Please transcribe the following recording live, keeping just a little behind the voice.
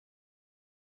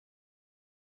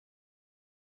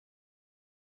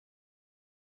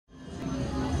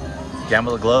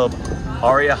Gamble the Globe,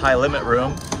 Aria High Limit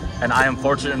Room, and I am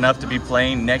fortunate enough to be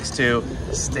playing next to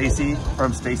Stacy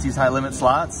from Stacy's High Limit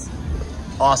Slots.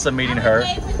 Awesome meeting her.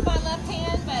 I'm okay with my left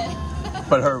hand,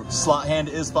 but her slot hand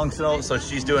is functional, so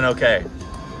she's doing okay.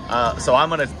 So I'm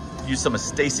gonna use some of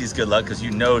Stacy's good luck because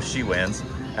you know she wins.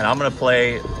 And I'm gonna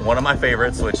play one of my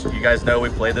favorites, which you guys know we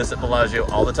play this at Bellagio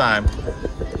all the time.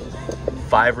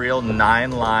 5 reel,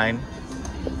 9 line,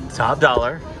 top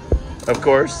dollar, of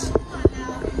course.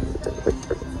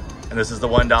 And this is the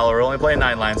 $1. We're only playing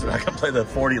 9 lines. We're not gonna play the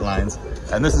 40 lines.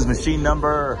 And this is machine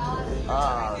number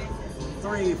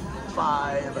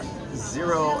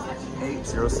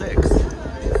 350806.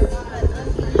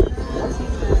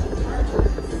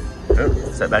 Oh,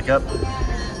 set back up.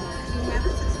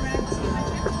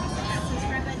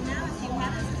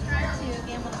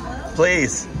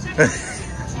 Please.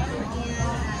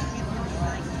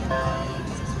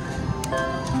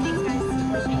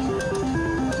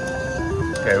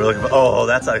 Okay, we're looking for, oh,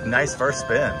 that's a nice first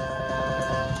spin.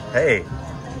 Hey,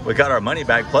 we got our money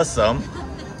back plus some.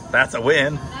 That's a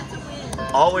win. That's a win.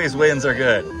 Always wins are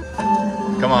good.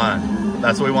 Come on,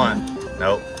 that's what we want.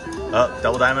 Nope. Up,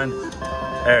 double diamond.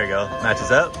 There we go, matches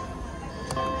up.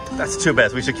 That's too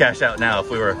bad. We should cash out now.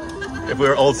 If we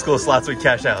were old school slots, we'd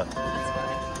cash out.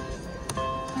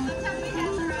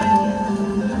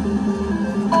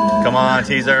 Come on,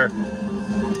 teaser.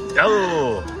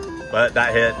 Oh, but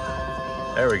that hit.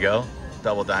 There we go.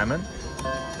 Double diamond. A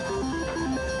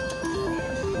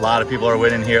lot of people are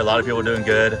winning here. A lot of people are doing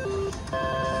good.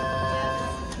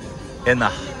 In the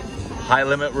high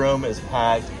limit room is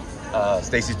packed.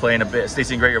 Stacy's playing a bit.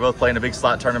 Stacy and Greg are both playing a big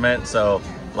slot tournament, so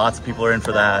lots of people are in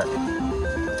for that.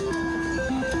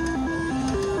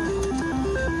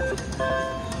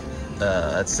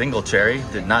 That single cherry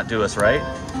did not do us right.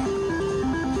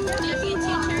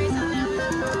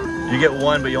 You get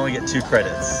 1, but you only get 2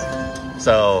 credits.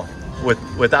 So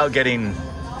without getting,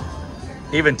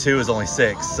 even 2 is only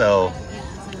 6. So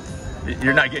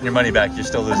you're not getting your money back. You're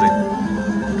still losing.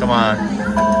 Come on,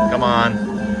 come on.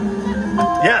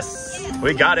 Yes,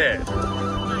 we got it.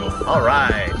 All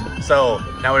right. So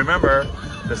now remember,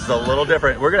 this is a little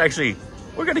different. We're gonna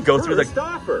go through the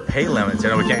pay limits. You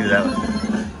know, we can't do that.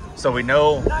 So we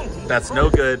know that's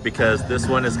no good because this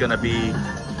one is gonna be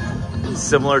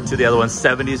similar to the other one.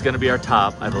 70 is going to be our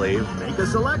top, I believe. Make a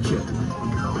selection.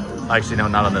 Actually, no,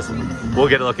 not on this one. We'll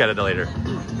get a look at it later.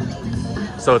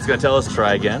 So it's going to tell us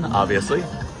try again, obviously.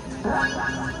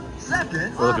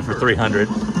 We're looking for 300.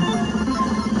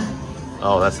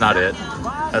 Oh, that's not it.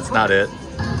 That's not it.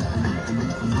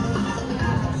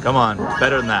 Come on,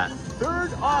 better than that.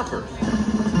 Third offer.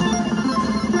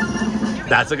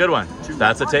 That's a good one.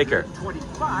 That's a taker.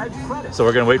 So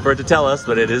we're gonna wait for it to tell us,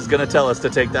 but it is gonna tell us to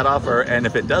take that offer. And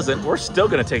if it doesn't, we're still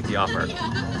gonna take the offer.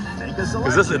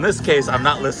 Because in this case, I'm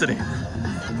not listening.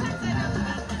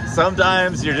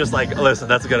 Sometimes you're just like, listen,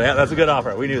 that's a good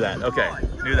offer. We knew that. Okay,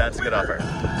 knew that's a good offer.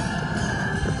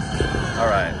 All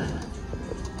right.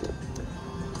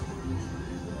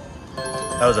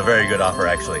 That was a very good offer,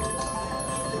 actually.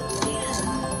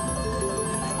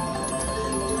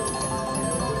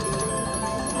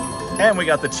 And we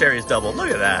got the cherries double. Look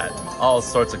at that. All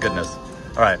sorts of goodness.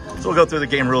 All right, so we'll go through the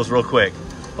game rules real quick,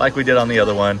 like we did on the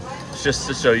other one, just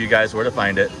to show you guys where to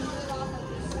find it.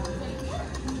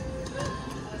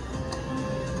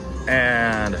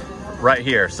 And right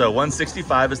here. So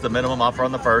 165 is the minimum offer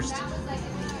on the first,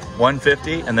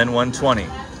 150, and then 120.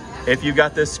 If you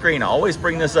got this screen, always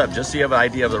bring this up just so you have an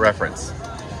idea of the reference.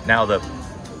 Now, the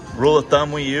rule of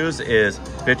thumb we use is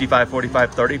 55,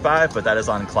 45, 35, but that is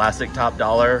on classic top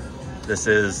dollar. This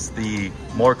is the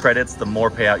more credits, the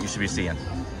more payout you should be seeing.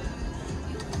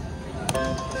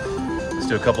 Let's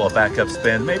do a couple of backup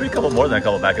spins, maybe a couple more than a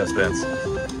couple of backup spins.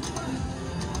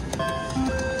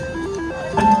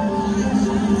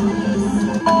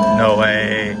 No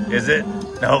way. Is it?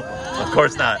 Nope, of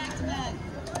course not.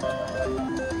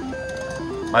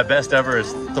 My best ever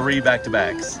is 3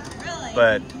 back-to-backs. Really?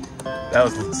 But that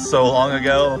was so long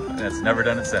ago, and it's never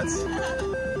done it since.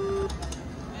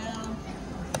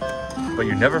 But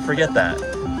you never forget that. Yeah,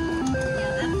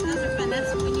 those are fun.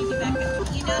 That's when you do backup.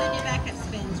 You know to do backup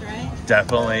spins, right?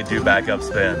 Definitely do backup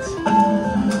spins.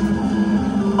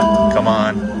 Come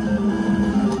on.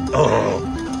 Oh.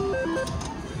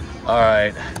 All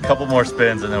right, a couple more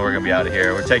spins and then we're gonna be out of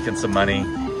here. We're taking some money.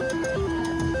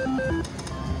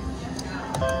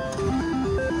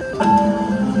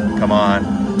 Come on.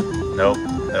 Nope,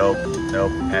 nope,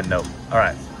 nope, and nope. All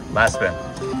right, last spin.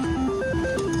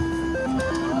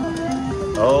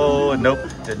 Oh, nope,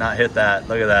 did not hit that.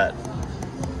 Look at that.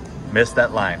 Missed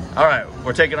that line. All right,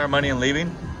 we're taking our money and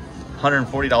leaving.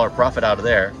 $140 profit out of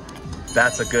there.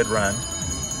 That's a good run.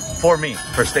 For me.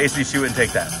 For Stacy, she wouldn't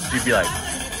take that. She'd be like,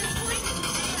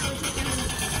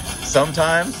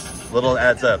 sometimes little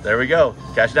adds up. There we go.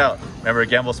 Cash it out. Remember,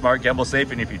 gamble smart, gamble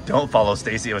safe. And if you don't follow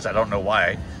Stacy, which I don't know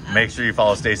why, make sure you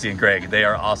follow Stacy and Greg. They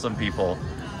are awesome people.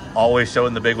 Always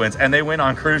showing the big wins. And they win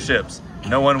on cruise ships.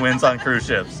 No one wins on cruise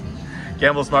ships.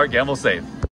 Gamble smart, gamble safe.